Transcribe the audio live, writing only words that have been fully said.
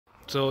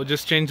So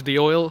just change the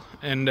oil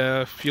and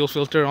fuel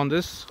filter on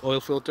this, oil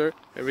filter,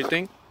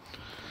 everything.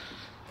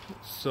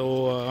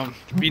 So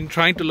been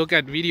trying to look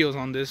at videos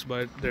on this,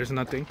 but there's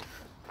nothing.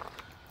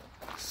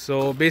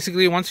 So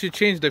basically, once you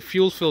change the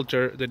fuel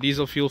filter, the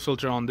diesel fuel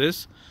filter on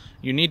this,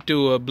 you need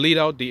to bleed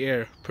out the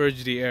air,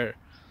 purge the air.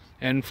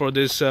 And for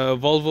this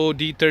Volvo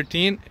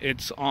D13,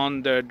 it's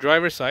on the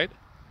driver's side,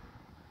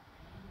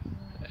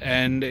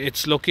 and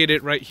it's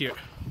located right here.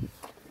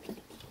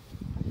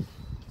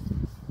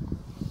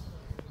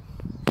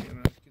 You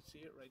can see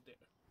it right there.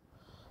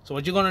 So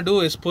what you're gonna do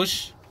is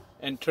push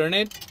and turn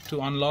it to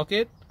unlock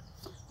it,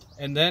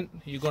 and then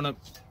you're gonna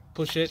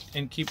push it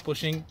and keep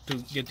pushing to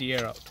get the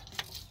air out,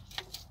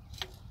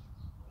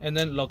 and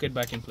then lock it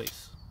back in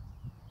place.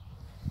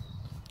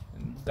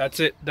 And that's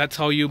it. That's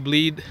how you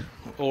bleed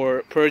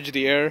or purge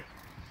the air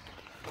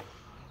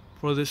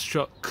for this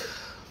truck.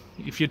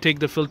 If you take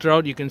the filter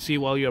out, you can see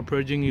while you're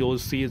purging, you'll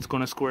see it's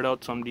gonna squirt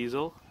out some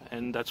diesel,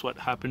 and that's what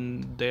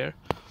happened there.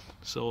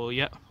 So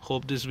yeah,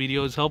 hope this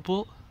video is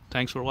helpful.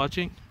 Thanks for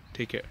watching.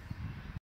 Take care.